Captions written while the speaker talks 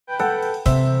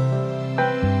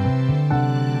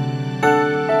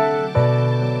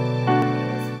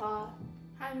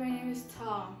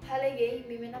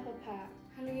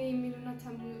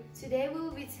Today we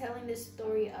will be telling the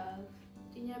story of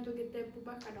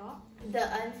the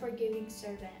Unforgiving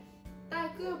Servant.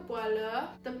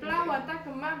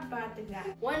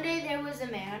 One day there was a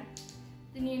man,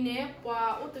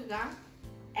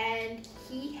 and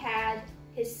he had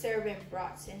his servant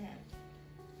brought to him.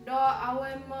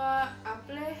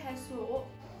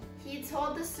 He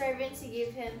told the servant to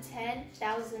give him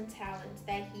 10,000 talents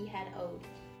that he had owed.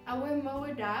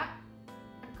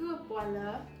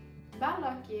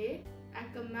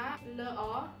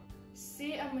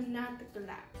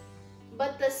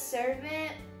 But the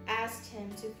servant asked him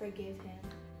to forgive him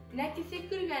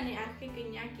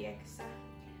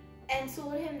and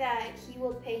told him that he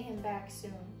will pay him back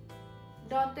soon.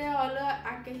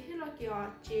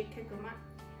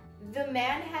 The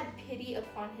man had pity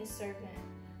upon his servant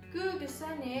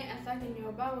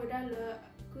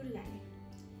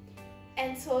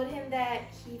and told him that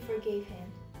he forgave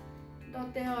him.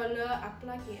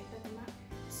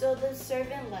 So the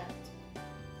servant left.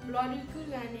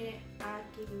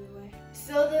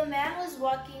 So the man was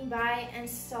walking by and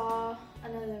saw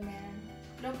another man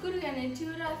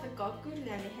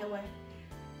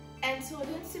and told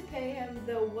him to pay him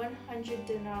the 100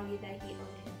 denarii that he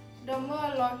owed him.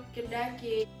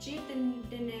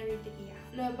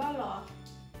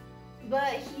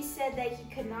 But he said that he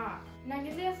could not.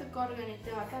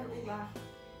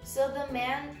 So the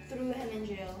man threw him in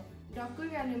jail.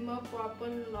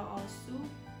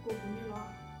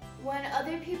 When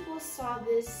other people saw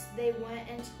this, they went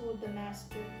and told the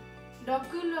master.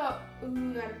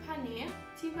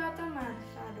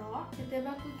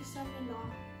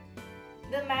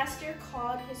 The master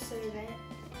called his servant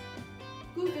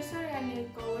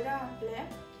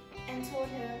and told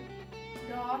him,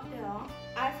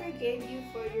 I forgave you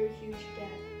for your huge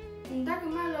debt.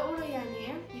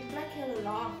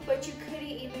 But you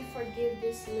couldn't even forgive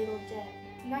this little debt.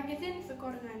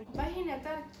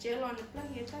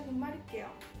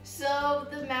 So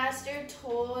the master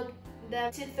told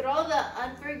them to throw the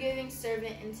unforgiving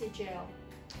servant into jail.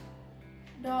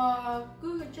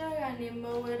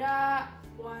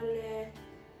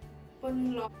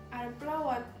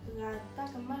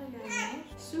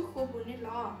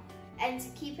 And to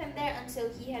keep him there until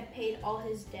he had paid all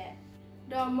his debt.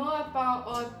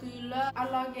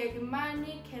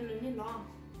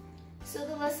 So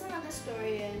the lesson of the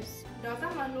story is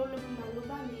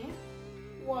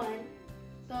 1.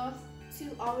 To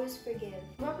always forgive.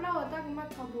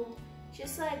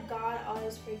 Just like God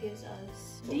always forgives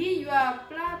us.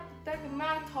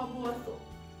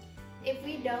 If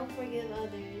we don't forgive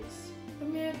others,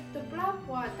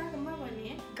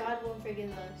 God won't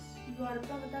forgive us.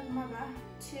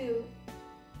 2.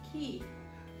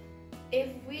 If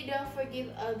we don't forgive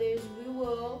others,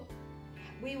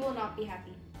 we will not be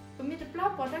happy.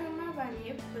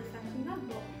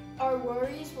 Our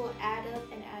worries will add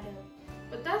up and add up.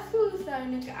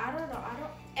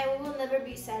 And we will never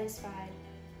be satisfied.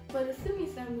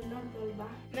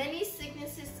 Many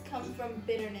sicknesses come from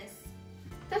bitterness.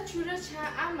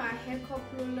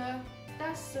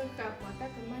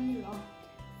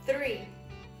 3.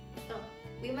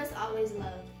 We must always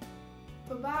love.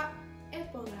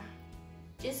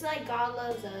 Just like God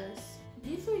loves us,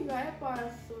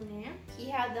 He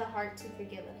had the heart to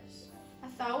forgive us.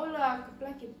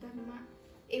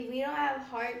 If we don't have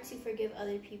heart to forgive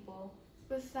other people,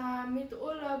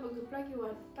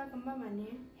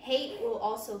 hate will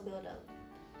also build up.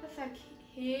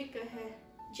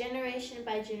 Generation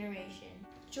by generation.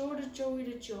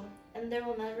 And there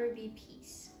will never be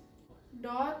peace.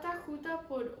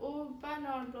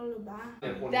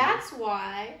 That's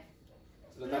why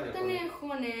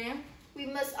we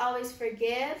must always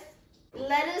forgive.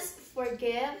 Let us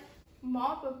forgive,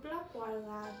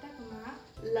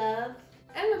 love,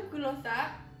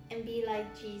 and be like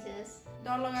Jesus.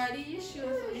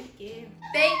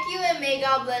 Thank you, and may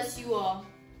God bless you all.